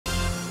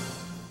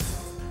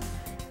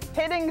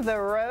hitting the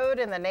road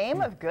in the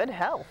name of good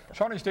health.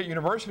 Shawnee State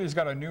University's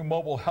got a new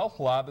mobile health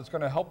lab that's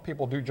going to help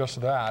people do just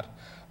that.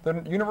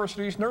 The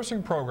university's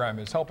nursing program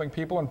is helping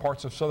people in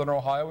parts of southern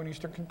Ohio and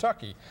eastern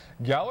Kentucky,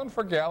 gallon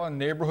for gallon,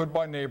 neighborhood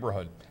by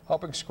neighborhood,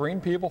 helping screen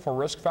people for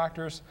risk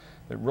factors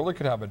that really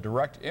could have a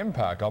direct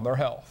impact on their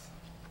health.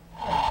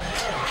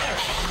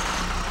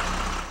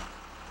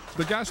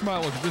 The gas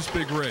mileage of this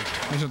big rig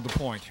isn't the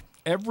point.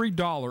 Every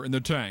dollar in the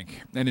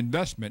tank, an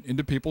investment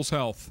into people's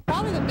health.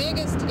 Probably the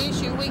biggest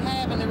issue we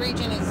have in the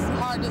region is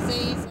heart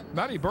disease.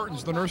 Maddie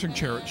Burton's the nursing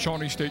chair at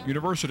Shawnee State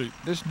University.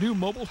 This new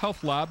mobile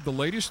health lab, the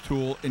latest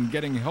tool in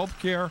getting health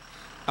care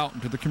out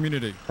into the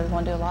community. We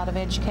want to do a lot of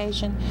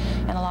education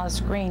and a lot of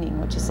screening,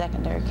 which is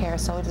secondary care,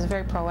 so it is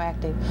very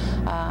proactive.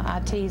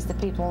 I tease the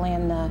people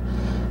in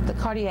the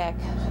cardiac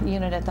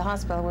unit at the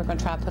hospital, we're going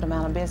to try to put them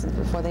out of business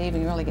before they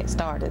even really get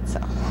started. So.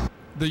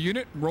 The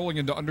unit rolling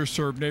into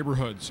underserved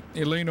neighborhoods.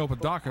 Elaine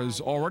Opataka's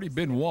already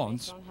been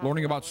once,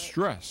 learning about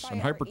stress and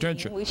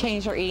hypertension. We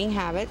changed our eating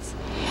habits,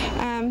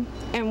 and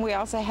we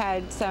also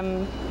had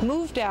some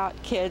moved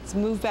out kids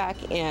move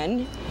back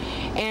in,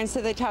 and so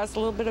they taught us a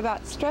little bit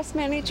about stress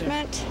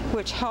management,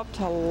 which helped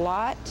a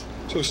lot.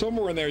 So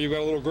somewhere in there you got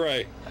a little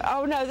gray.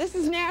 Oh no, this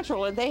is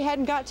natural. They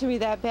hadn't got to me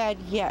that bad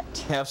yet.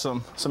 Have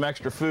some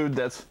extra food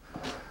that's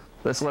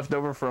left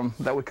over from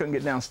that we couldn't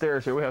get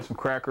downstairs here. We have some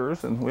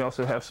crackers, and we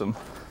also have some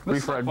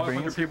refried beans.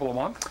 500 people a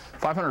month?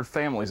 500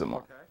 families a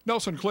month. Okay.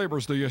 Nelson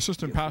Klaber's the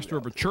assistant pastor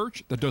of a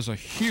church that does a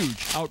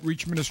huge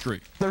outreach ministry.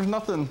 There's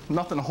nothing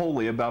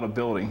holy about a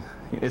building.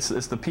 It's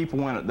the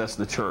people in it that's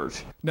the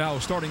church. Now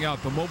starting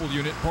out, the mobile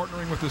unit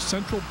partnering with the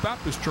Central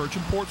Baptist Church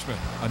in Portsmouth,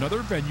 another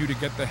venue to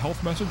get the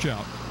health message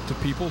out to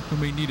people who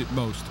may need it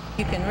most.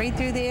 You can read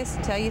through this,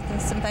 tell you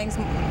some things,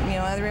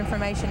 other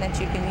information that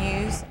you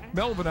can use.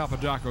 Melvin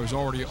Apodaca has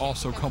already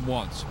also come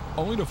once,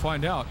 only to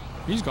find out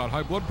he's got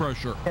high blood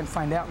pressure. I didn't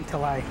find out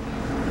until I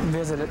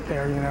visited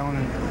there, and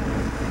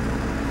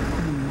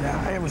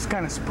it was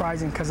kind of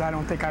surprising because I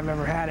don't think I've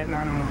ever had it, and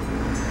I don't know.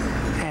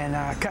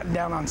 And cutting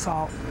down on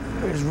salt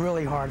is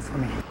really hard for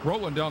me.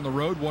 Rolling down the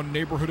road one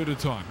neighborhood at a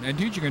time and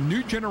teaching a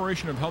new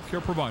generation of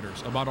healthcare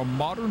providers about a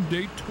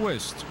modern-day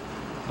twist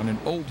on an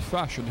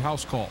old-fashioned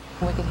house call.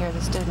 We could hear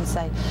the students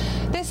say,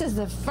 "This is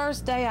the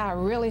first day I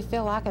really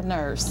feel like a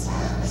nurse."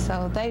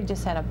 So they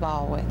just had a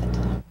ball with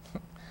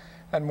it.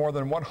 And more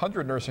than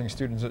 100 nursing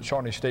students at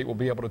Shawnee State will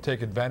be able to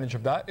take advantage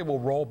of that. It will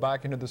roll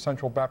back into the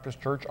Central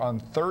Baptist Church on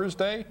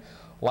Thursday.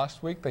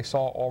 Last week they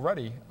saw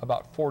already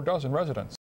about 4 dozen residents.